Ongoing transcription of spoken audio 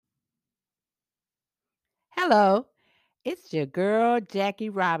Hello, it's your girl, Jackie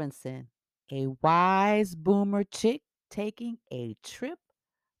Robinson, a wise boomer chick taking a trip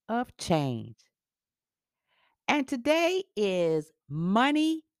of change. And today is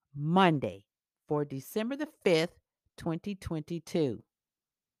Money Monday for December the 5th, 2022.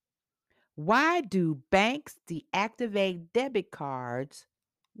 Why do banks deactivate debit cards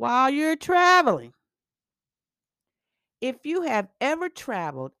while you're traveling? If you have ever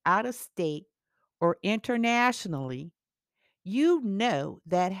traveled out of state or internationally, you know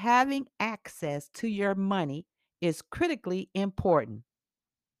that having access to your money is critically important.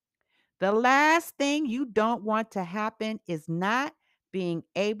 The last thing you don't want to happen is not being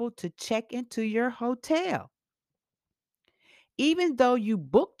able to check into your hotel. Even though you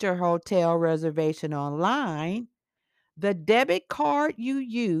booked your hotel reservation online, the debit card you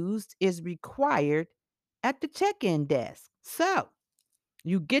used is required at the check in desk. So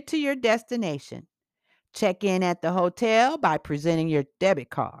you get to your destination. Check in at the hotel by presenting your debit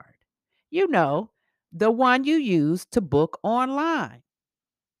card. You know, the one you use to book online.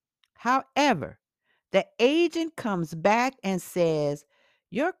 However, the agent comes back and says,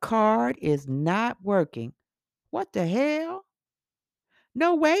 your card is not working. What the hell?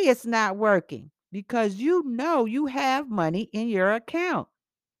 No way it's not working because you know you have money in your account.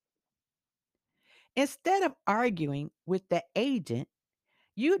 Instead of arguing with the agent,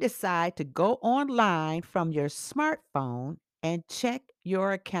 you decide to go online from your smartphone and check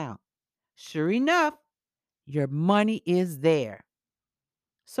your account. Sure enough, your money is there.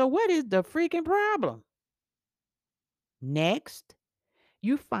 So, what is the freaking problem? Next,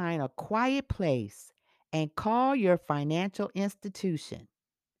 you find a quiet place and call your financial institution.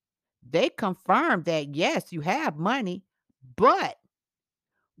 They confirm that yes, you have money, but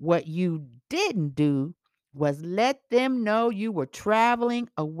what you didn't do was let them know you were traveling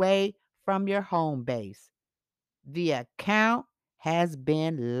away from your home base. The account has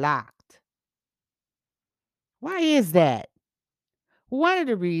been locked. Why is that? One of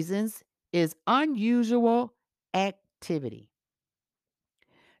the reasons is unusual activity.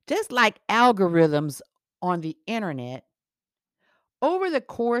 Just like algorithms on the internet, over the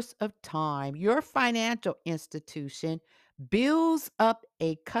course of time, your financial institution builds up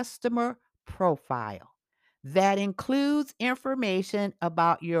a customer profile that includes information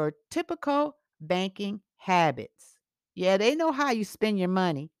about your typical banking habits. Yeah, they know how you spend your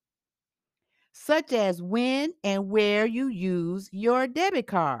money, such as when and where you use your debit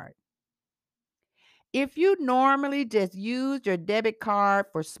card. If you normally just use your debit card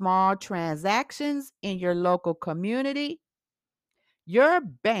for small transactions in your local community, your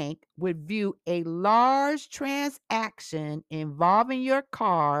bank would view a large transaction involving your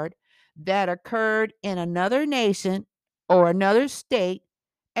card that occurred in another nation or another state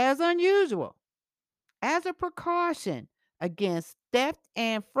as unusual. As a precaution against theft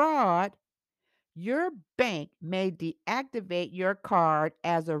and fraud, your bank may deactivate your card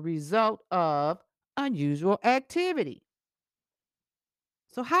as a result of unusual activity.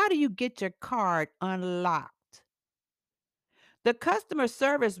 So, how do you get your card unlocked? The customer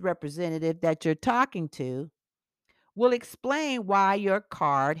service representative that you're talking to will explain why your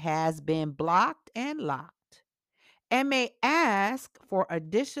card has been blocked and locked and may ask for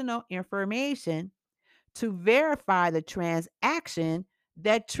additional information to verify the transaction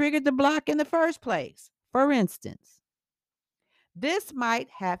that triggered the block in the first place. For instance, this might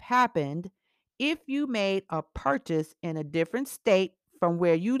have happened if you made a purchase in a different state from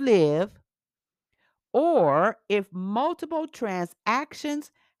where you live, or if multiple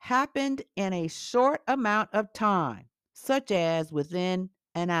transactions happened in a short amount of time, such as within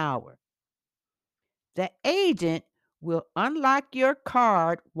an hour. The agent will unlock your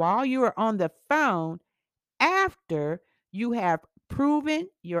card while you are on the phone after you have proven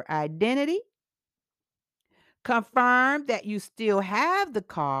your identity, confirmed that you still have the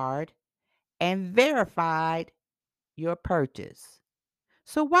card, and verified your purchase.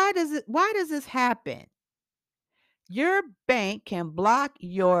 So why does this happen? Your bank can block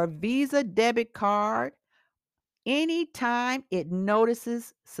your Visa debit card anytime it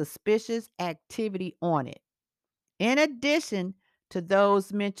notices suspicious activity on it. In addition to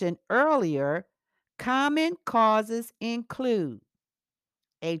those mentioned earlier, common causes include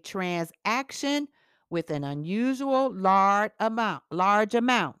a transaction with an unusual large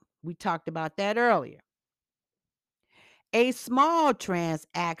amount. We talked about that earlier. A small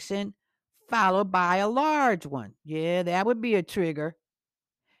transaction followed by a large one. Yeah, that would be a trigger.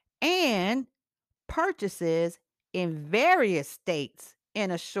 And purchases in various states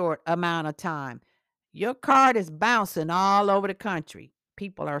in a short amount of time. Your card is bouncing all over the country.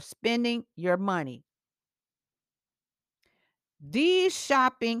 People are spending your money. These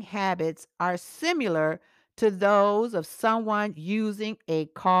shopping habits are similar to those of someone using a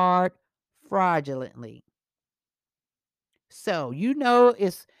card fraudulently. So,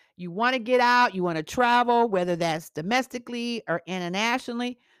 it's you want to get out, you want to travel, whether that's domestically or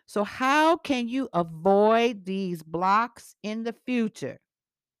internationally. So, how can you avoid these blocks in the future?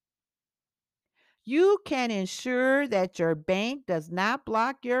 You can ensure that your bank does not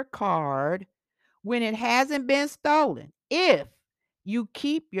block your card when it hasn't been stolen if you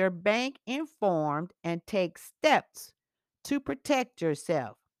keep your bank informed and take steps to protect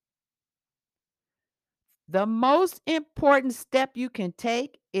yourself. The most important step you can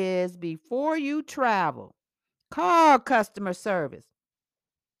take is before you travel, call customer service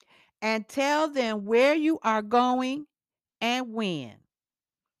and tell them where you are going and when.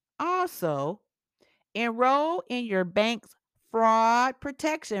 Also, enroll in your bank's fraud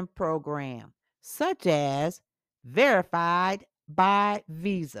protection program, such as Verified by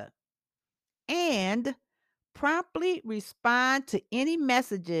Visa, and promptly respond to any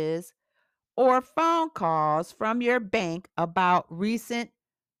messages or phone calls from your bank about recent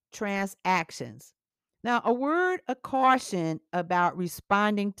transactions. Now, a word of caution about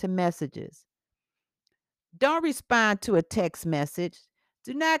responding to messages. Don't respond to a text message.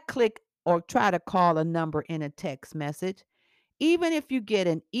 Do not click or try to call a number in a text message. Even if you get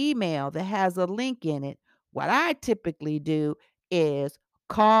an email that has a link in it, what I typically do is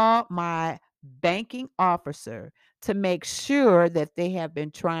call my banking officer to make sure that they have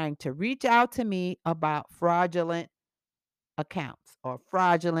been trying to reach out to me about fraudulent accounts or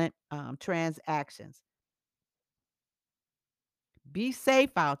fraudulent transactions. Be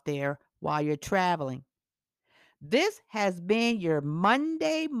safe out there while you're traveling. This has been your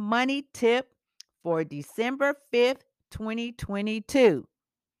Monday Money Tip for December 5th, 2022.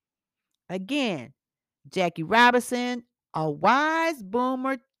 Again, Jackie Robinson, a wise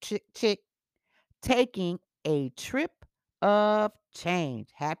boomer chick taking a trip of change.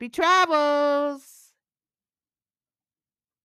 Happy travels!